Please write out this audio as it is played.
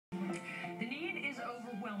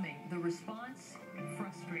overwhelming. The response,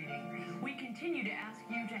 frustrating. We continue to ask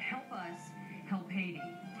you to help us help Haiti.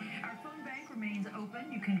 Our phone bank remains open.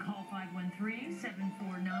 You can call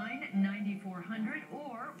 513-749-9400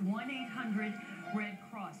 or 1-800-RED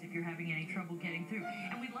Cross if you're having any trouble getting through.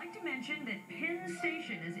 And we'd like to mention that Penn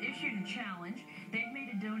Station has issued a challenge. They've made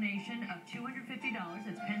a donation of $250.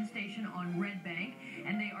 That's Penn Station on Red Bank.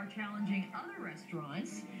 And they are challenging other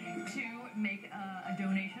restaurants to make a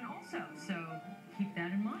donation also. So keep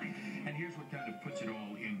that in mind. And here's what kind of puts it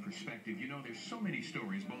all in perspective. You know, there's so many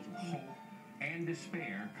stories, both of hope and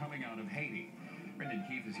despair, coming out of Haiti. Brendan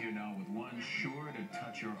Keefe is here now with one sure to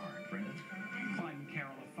touch your heart. Brendan? Clyde and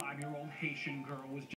Carol, a 5-year-old Haitian girl, was